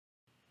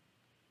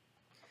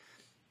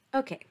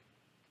Okay,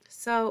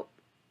 so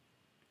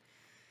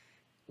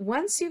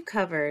once you've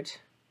covered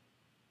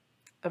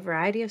a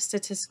variety of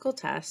statistical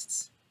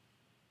tests,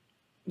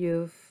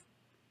 you've,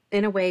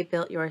 in a way,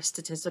 built your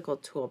statistical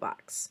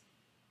toolbox.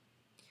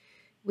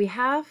 We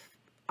have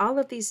all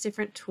of these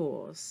different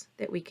tools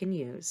that we can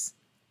use,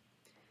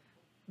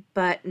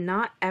 but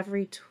not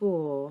every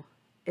tool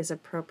is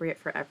appropriate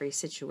for every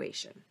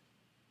situation.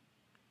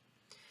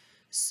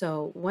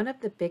 So one of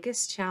the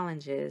biggest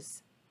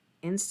challenges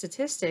in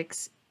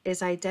statistics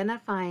is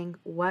identifying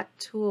what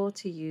tool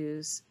to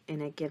use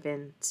in a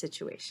given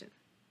situation.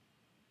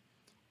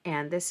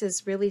 And this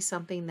is really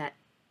something that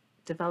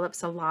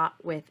develops a lot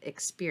with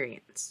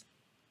experience.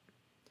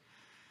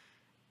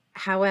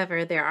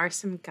 However, there are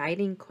some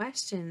guiding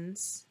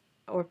questions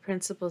or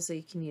principles that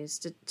you can use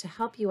to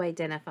help you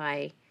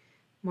identify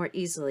more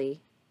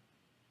easily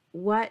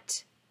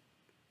what,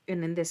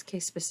 and in this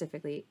case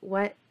specifically,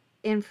 what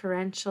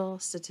inferential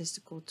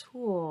statistical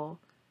tool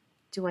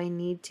do I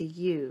need to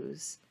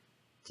use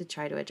to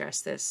try to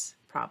address this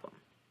problem.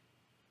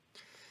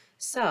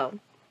 So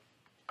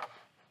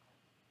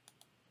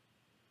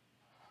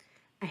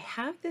I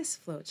have this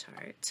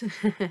flowchart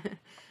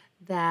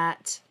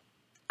that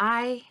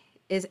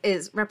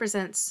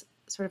represents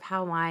sort of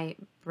how my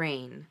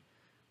brain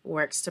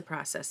works to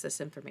process this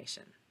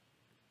information.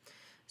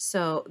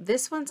 So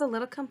this one's a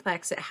little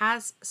complex. It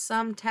has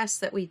some tests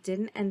that we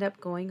didn't end up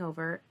going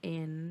over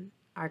in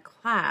our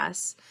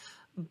class,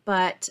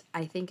 but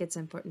I think it's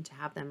important to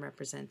have them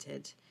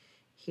represented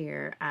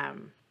here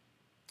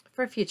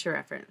for future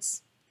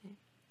reference.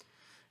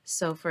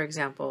 So for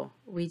example,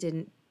 we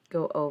didn't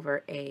go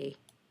over a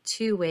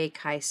two-way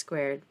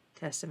chi-squared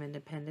test of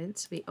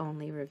independence. We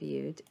only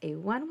reviewed a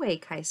one-way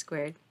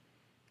chi-squared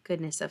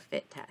goodness of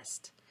fit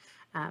test.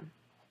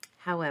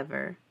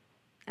 However,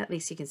 at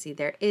least you can see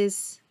there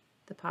is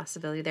the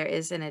possibility, there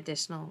is an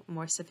additional,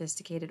 more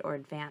sophisticated or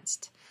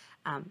advanced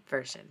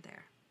version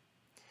there.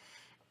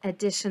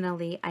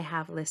 Additionally, I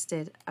have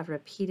listed a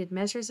repeated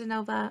measures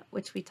ANOVA,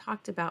 which we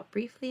talked about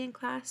briefly in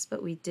class,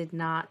 but we did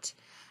not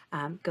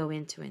go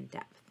into in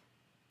depth.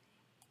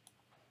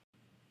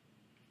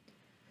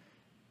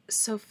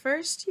 So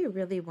first, you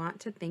really want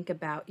to think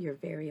about your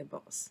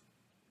variables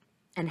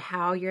and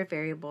how your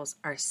variables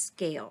are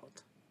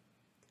scaled.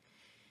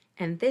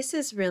 And this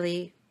is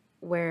really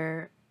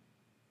where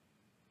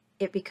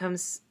it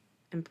becomes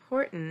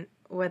important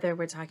whether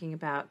we're talking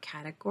about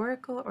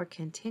categorical or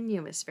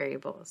continuous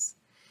variables,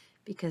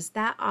 because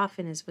that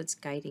often is what's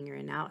guiding your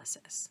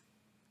analysis.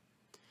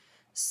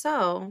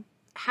 So,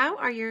 how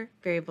are your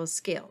variables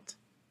scaled?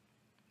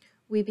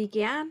 We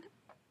began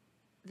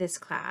this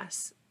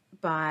class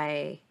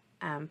by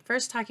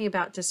first talking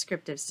about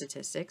descriptive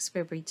statistics,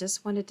 where we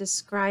just want to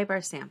describe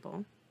our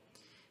sample.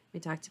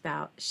 We talked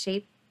about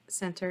shape,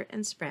 center,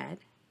 and spread.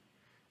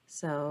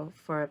 So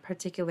for a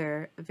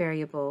particular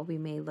variable, we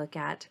may look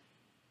at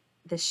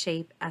the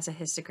shape as a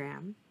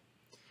histogram,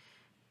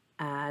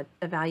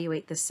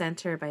 evaluate the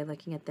center by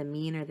looking at the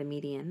mean or the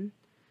median,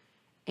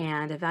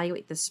 and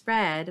evaluate the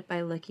spread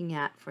by looking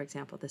at, for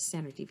example, the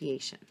standard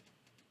deviation.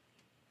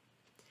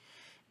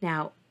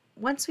 Now,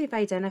 once we've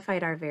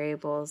identified our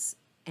variables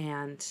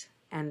and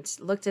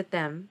looked at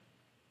them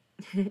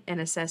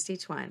and assessed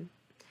each one,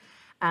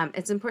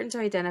 it's important to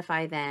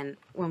identify then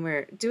when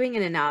we're doing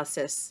an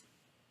analysis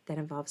that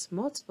involves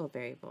multiple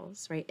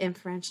variables, right?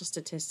 Inferential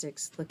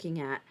statistics, looking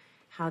at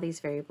how these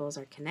variables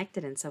are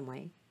connected in some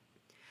way.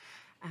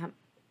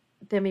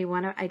 Then we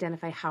want to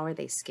identify how are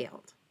they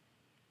scaled.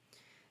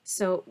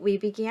 So we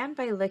began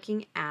by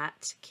looking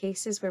at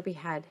cases where we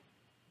had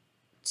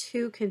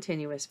two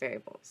continuous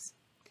variables,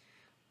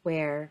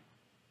 where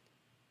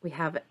we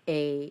have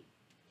a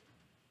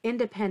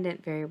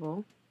independent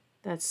variable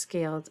that's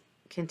scaled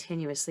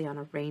continuously on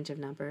a range of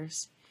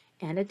numbers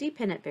and a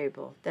dependent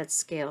variable that's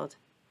scaled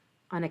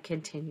on a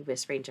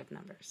continuous range of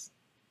numbers.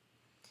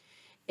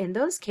 In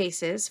those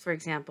cases, for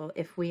example,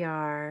 if we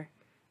are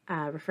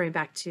referring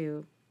back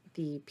to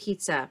the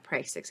pizza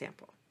price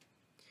example,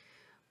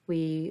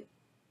 we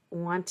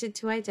wanted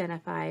to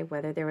identify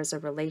whether there was a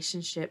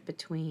relationship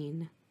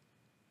between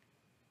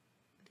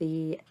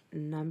the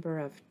number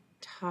of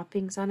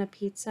toppings on a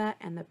pizza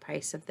and the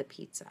price of the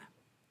pizza.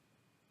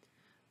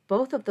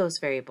 Both of those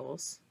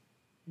variables,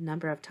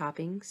 number of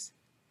toppings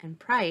and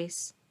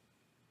price,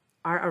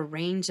 are a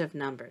range of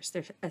numbers.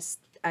 They're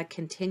a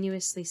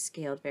continuously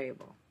scaled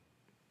variable.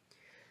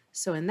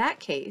 So in that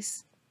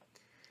case,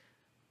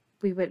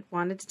 we would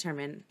want to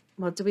determine,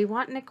 well, do we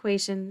want an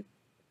equation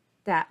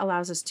that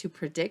allows us to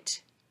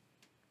predict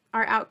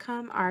our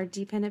outcome, our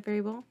dependent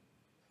variable?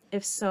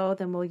 If so,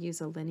 then we'll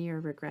use a linear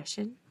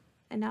regression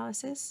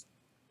analysis.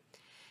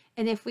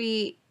 And if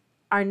we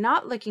are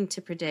not looking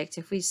to predict,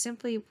 if we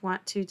simply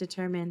want to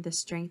determine the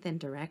strength and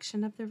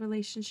direction of the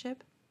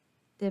relationship,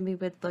 then we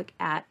would look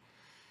at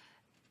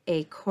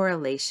a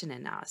correlation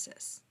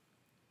analysis.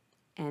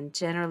 And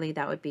generally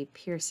that would be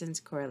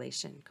Pearson's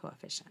correlation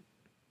coefficient.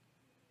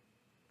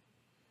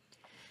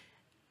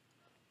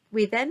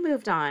 We then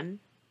moved on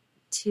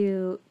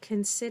to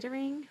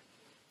considering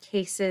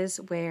cases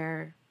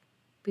where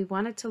we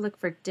wanted to look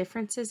for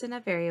differences in a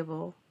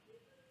variable,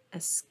 a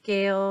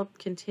scaled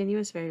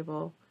continuous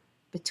variable,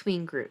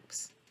 between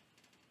groups.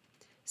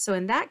 So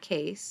in that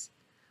case,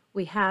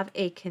 we have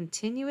a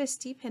continuous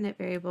dependent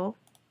variable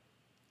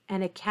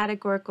and a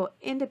categorical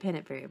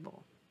independent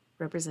variable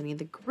representing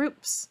the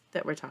groups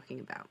that we're talking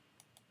about.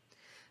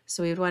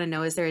 So we would want to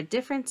know, is there a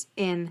difference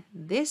in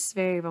this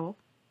variable,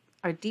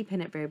 our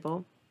dependent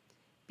variable,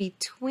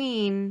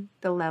 between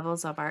the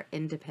levels of our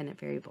independent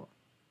variable?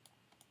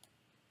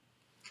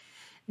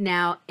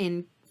 Now,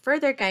 in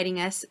further guiding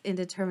us in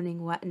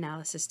determining what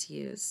analysis to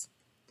use,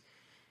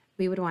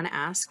 we would want to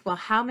ask, well,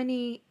 how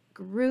many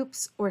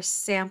groups or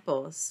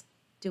samples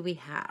do we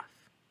have?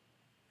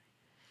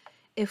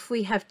 If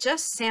we have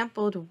just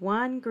sampled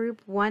one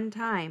group one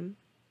time,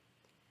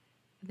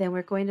 then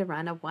we're going to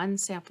run a one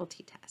sample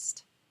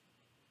t-test.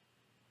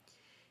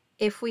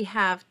 If we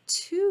have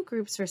two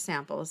groups or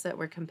samples that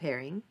we're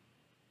comparing,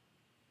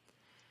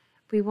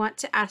 we want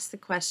to ask the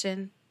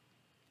question,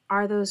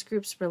 are those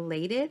groups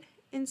related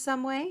in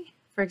some way?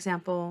 For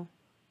example,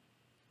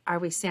 are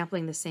we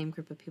sampling the same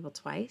group of people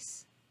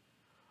twice?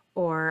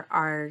 Or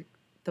are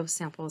those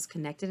samples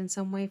connected in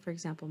some way? For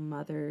example,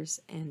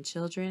 mothers and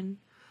children,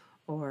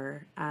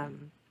 or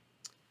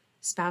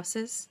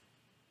spouses?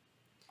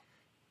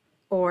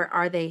 Or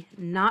are they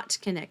not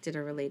connected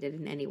or related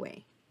in any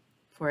way?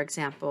 For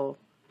example,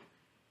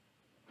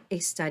 a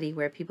study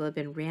where people have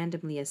been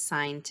randomly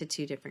assigned to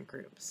two different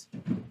groups.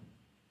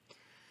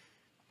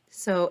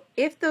 So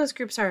if those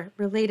groups are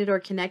related or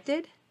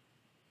connected,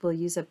 we'll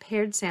use a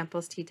paired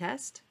samples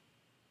t-test.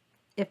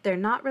 If they're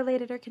not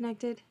related or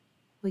connected,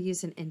 we'll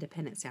use an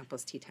independent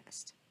samples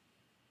t-test.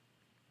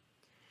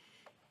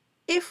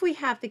 If we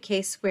have the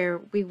case where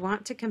we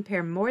want to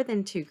compare more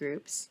than two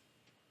groups,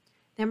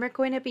 then we're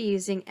going to be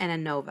using an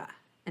ANOVA,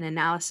 an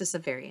analysis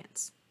of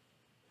variance.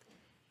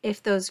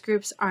 If those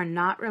groups are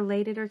not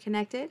related or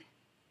connected,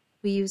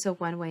 we use a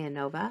one-way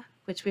ANOVA,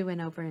 which we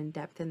went over in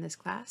depth in this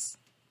class.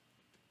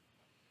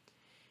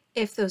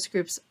 If those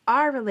groups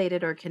are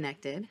related or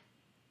connected,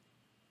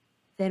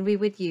 then we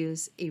would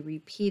use a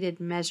repeated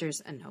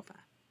measures ANOVA.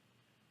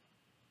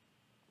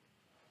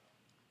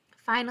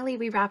 Finally,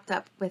 we wrapped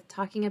up with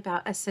talking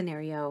about a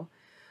scenario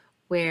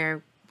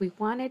where we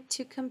wanted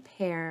to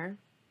compare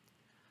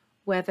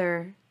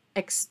whether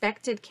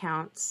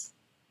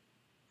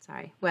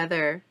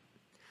whether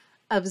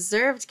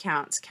observed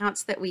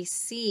counts that we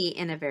see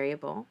in a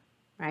variable,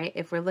 right?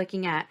 If we're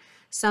looking at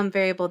some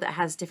variable that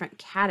has different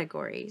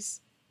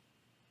categories,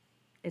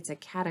 it's a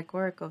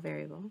categorical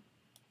variable.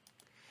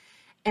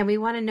 And we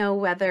want to know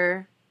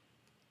whether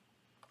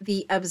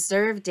the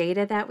observed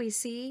data that we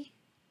see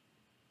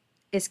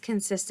is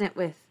consistent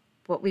with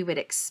what we would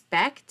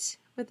expect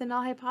with the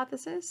null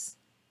hypothesis.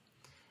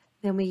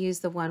 Then we use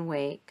the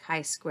one-way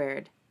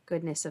chi-squared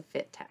goodness of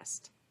fit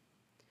test.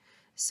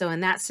 So in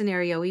that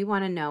scenario, we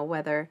want to know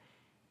whether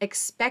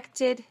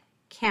expected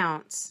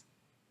counts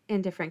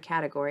in different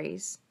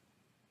categories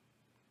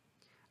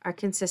are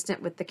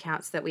consistent with the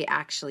counts that we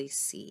actually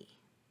see.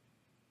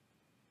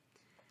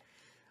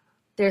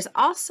 There's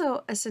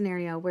also a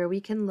scenario where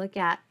we can look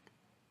at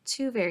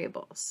two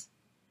variables,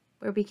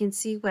 where we can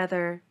see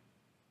whether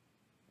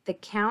the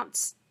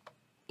counts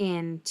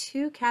in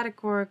two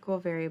categorical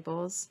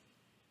variables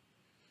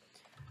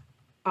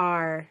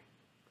are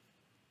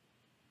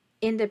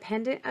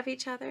independent of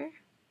each other,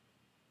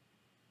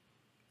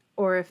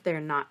 or if they're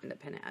not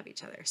independent of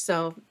each other.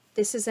 So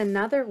this is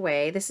another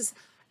way,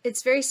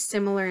 it's very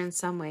similar in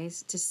some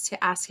ways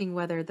to asking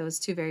whether those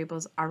two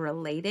variables are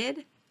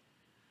related.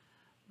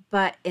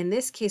 But in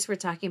this case, we're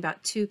talking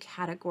about two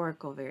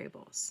categorical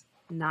variables,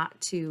 not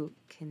two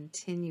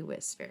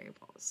continuous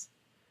variables.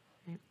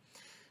 Right?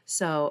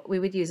 So we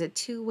would use a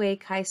two-way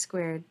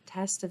chi-squared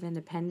test of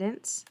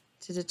independence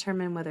to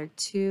determine whether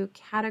two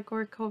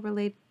categorical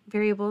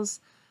variables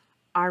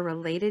are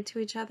related to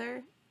each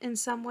other in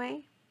some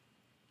way,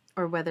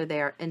 or whether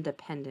they are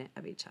independent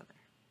of each other.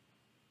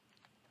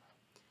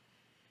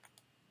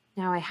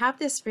 Now I have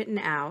this written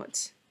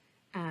out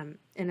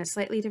in a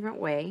slightly different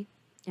way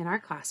in our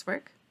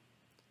classwork.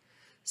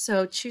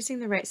 So choosing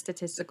the right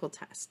statistical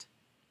test.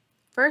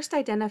 First,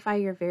 identify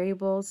your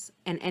variables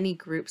and any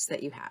groups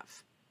that you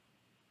have.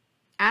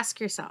 Ask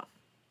yourself,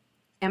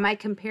 am I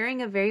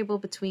comparing a variable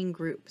between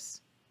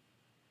groups?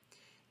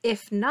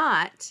 If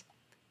not,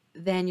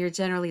 then you're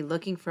generally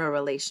looking for a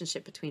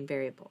relationship between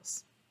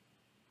variables.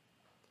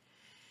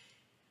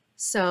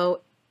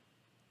 So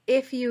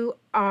if you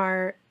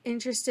are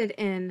interested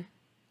in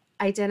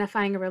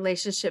identifying a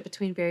relationship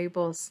between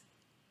variables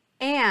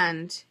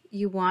and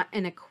you want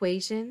an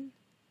equation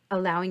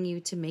allowing you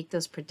to make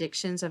those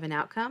predictions of an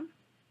outcome,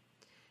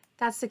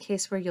 that's the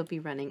case where you'll be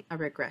running a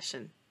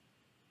regression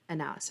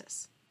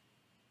analysis.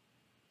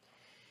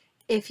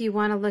 If you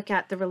want to look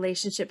at the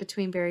relationship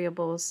between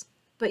variables,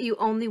 but you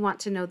only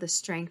want to know the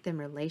strength and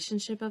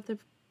relationship of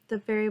the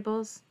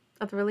variables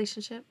of the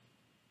relationship,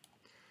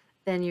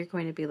 then you're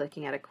going to be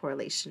looking at a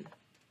correlation.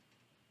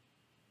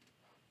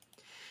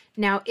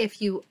 Now,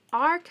 if you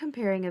are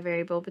comparing a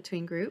variable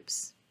between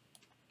groups,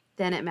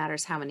 then it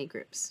matters how many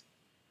groups.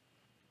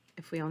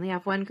 if we only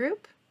have one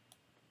group,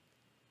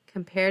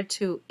 compared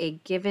to a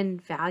given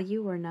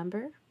value or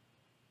number,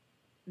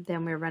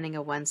 then we're running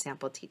a one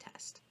sample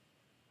t-test.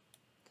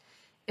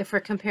 If we're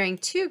comparing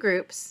two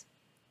groups,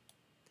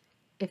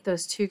 if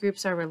those two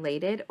groups are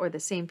related or the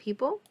same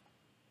people,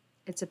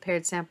 it's a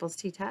paired samples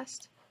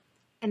t-test.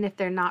 And if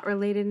they're not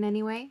related in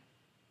any way,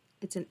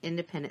 it's an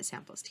independent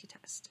samples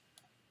t-test.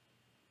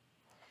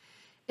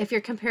 If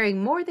you're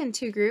comparing more than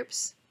two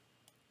groups,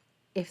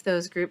 if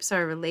those groups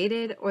are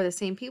related or the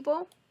same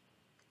people,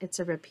 it's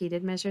a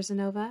repeated measures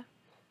ANOVA.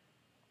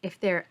 If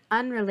they're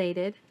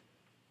unrelated,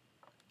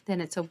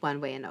 then it's a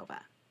one-way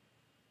ANOVA.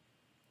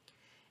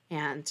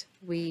 And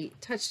we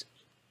touched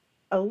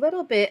a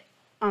little bit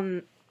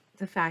on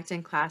the fact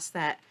in class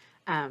that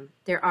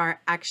there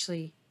are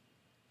actually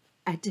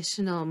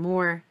additional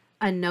more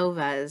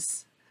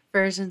ANOVAs,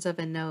 versions of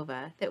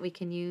ANOVA that we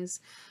can use.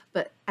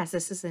 But as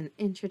this is an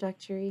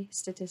introductory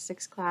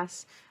statistics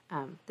class,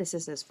 this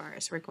is as far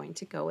as we're going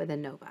to go with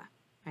ANOVA,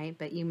 right?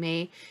 But you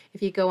may,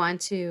 if you go on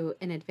to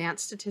an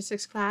advanced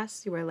statistics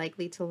class, you are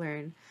likely to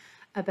learn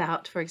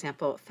about, for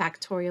example,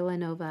 factorial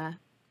ANOVA,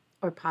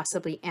 or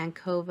possibly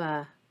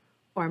ANCOVA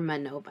or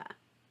MANOVA.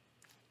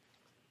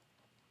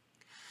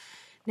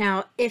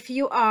 Now, if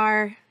you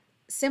are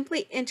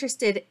simply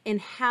interested in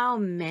how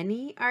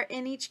many are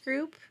in each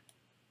group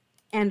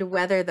and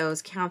whether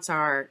those counts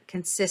are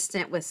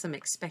consistent with some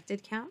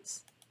expected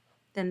counts,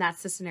 then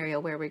that's the scenario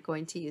where we're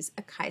going to use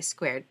a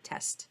chi-squared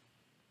test.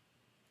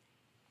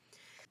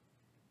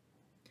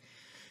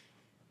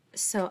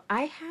 So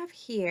I have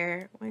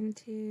here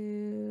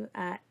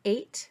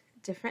 8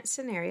 different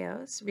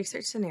scenarios,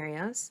 research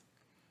scenarios,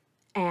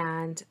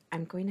 and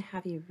I'm going to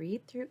have you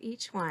read through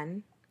each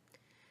one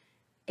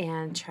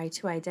and try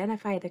to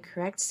identify the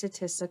correct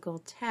statistical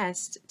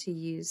test to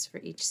use for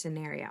each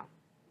scenario.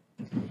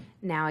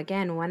 Now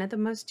again, one of the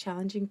most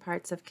challenging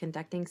parts of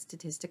conducting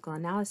statistical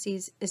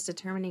analyses is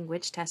determining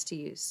which test to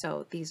use,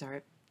 so these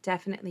are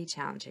definitely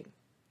challenging.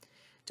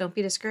 Don't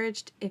be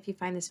discouraged if you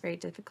find this very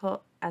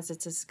difficult, as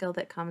it's a skill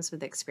that comes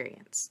with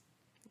experience.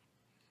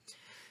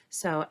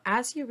 So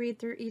as you read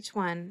through each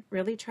one,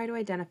 really try to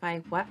identify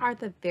what are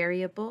the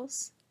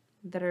variables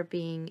that are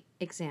being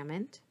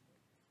examined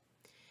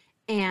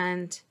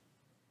and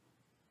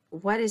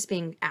what is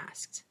being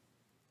asked.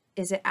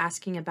 Is it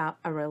asking about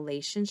a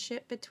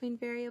relationship between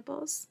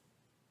variables?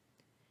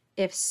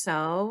 If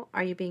so,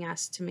 are you being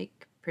asked to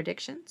make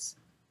predictions?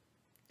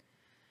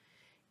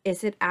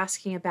 Is it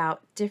asking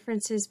about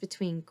differences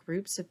between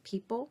groups of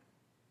people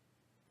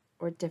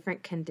or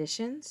different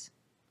conditions?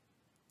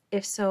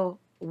 If so,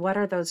 what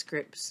are those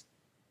groups?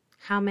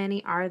 How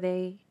many are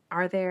there,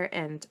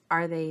 and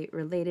are they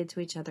related to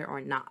each other or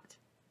not?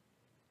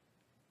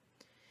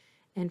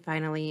 And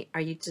finally,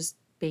 are you just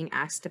being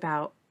asked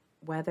about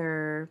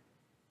whether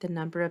the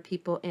number of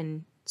people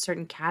in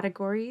certain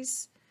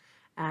categories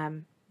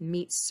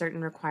meets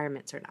certain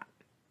requirements or not?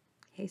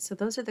 Okay, so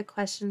those are the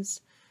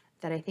questions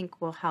that I think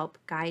will help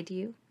guide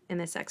you in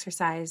this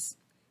exercise.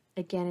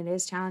 Again, it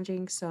is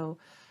challenging, so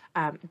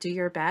do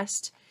your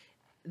best.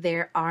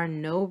 There are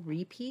no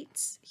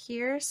repeats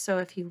here, so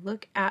if you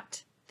look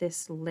at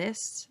this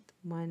list,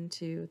 1,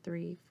 2,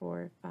 3,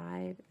 4,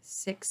 5,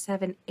 6,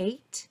 7,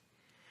 8,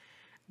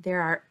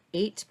 there are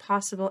 8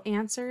 possible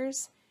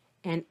answers,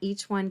 and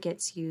each one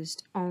gets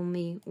used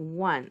only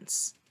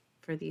once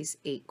for these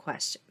 8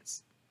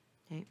 questions.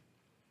 Okay,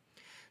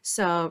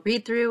 so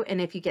read through,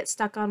 and if you get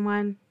stuck on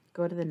one,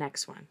 go to the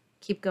next one.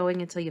 Keep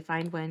going until you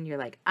find one you're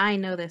like, I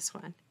know this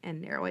one,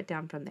 and narrow it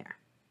down from there.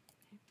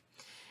 Okay.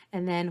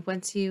 And then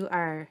once you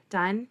are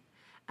done,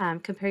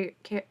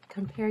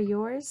 compare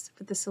yours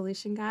with the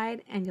solution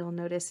guide, and you'll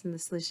notice in the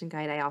solution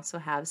guide I also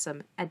have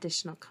some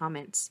additional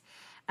comments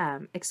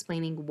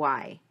explaining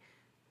why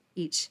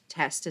each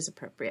test is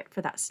appropriate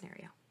for that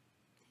scenario.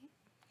 Okay.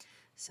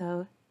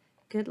 So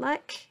good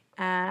luck.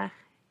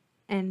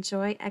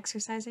 Enjoy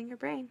exercising your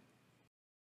brain.